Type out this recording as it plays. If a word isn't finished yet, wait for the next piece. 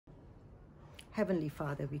Heavenly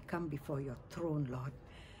Father, we come before your throne, Lord.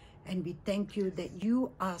 And we thank you that you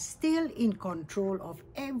are still in control of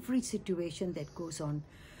every situation that goes on,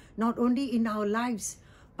 not only in our lives,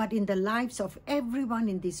 but in the lives of everyone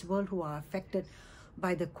in this world who are affected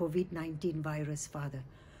by the COVID-19 virus, Father.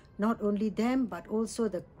 Not only them, but also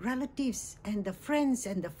the relatives and the friends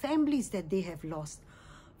and the families that they have lost.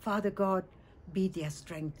 Father God, be their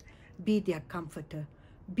strength, be their comforter,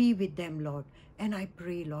 be with them, Lord. And I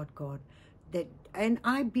pray, Lord God, and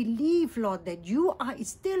I believe, Lord, that you are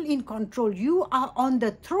still in control. You are on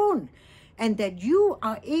the throne, and that you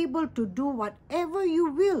are able to do whatever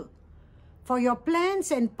you will. For your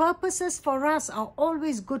plans and purposes for us are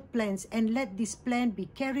always good plans, and let this plan be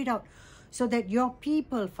carried out so that your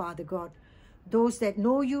people, Father God, those that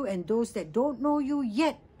know you and those that don't know you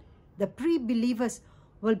yet, the pre-believers,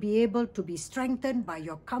 will be able to be strengthened by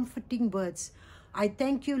your comforting words. I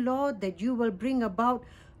thank you, Lord, that you will bring about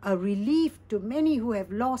a relief to many who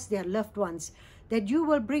have lost their loved ones, that you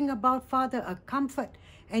will bring about, Father, a comfort,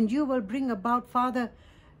 and you will bring about, Father,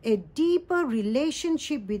 a deeper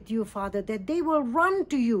relationship with you, Father, that they will run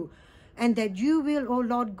to you, and that you will, oh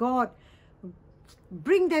Lord God,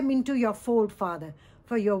 bring them into your fold, Father.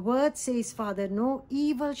 For your word says, Father, no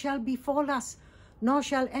evil shall befall us, nor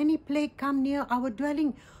shall any plague come near our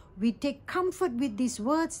dwelling. We take comfort with these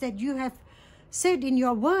words that you have said in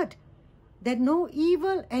your word, that no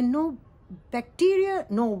evil and no bacteria,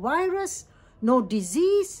 no virus, no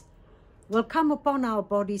disease will come upon our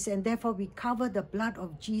bodies, and therefore we cover the blood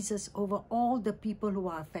of Jesus over all the people who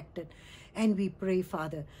are affected. And we pray,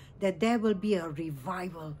 Father, that there will be a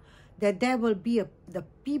revival, that there will be the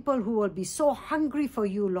people who will be so hungry for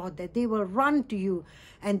you, Lord, that they will run to you,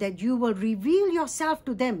 and that you will reveal yourself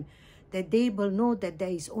to them, that they will know that there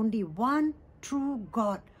is only one true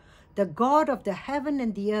God, the God of the heaven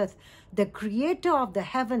and the earth, the creator of the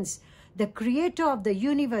heavens, the creator of the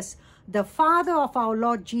universe, the Father of our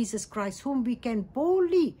Lord Jesus Christ, whom we can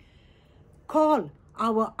boldly call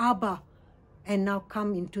our Abba. And now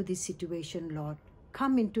come into this situation, Lord.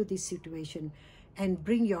 Come into this situation and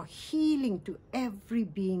bring your healing to every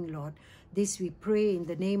being, Lord. This we pray in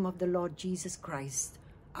the name of the Lord Jesus Christ.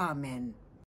 Amen.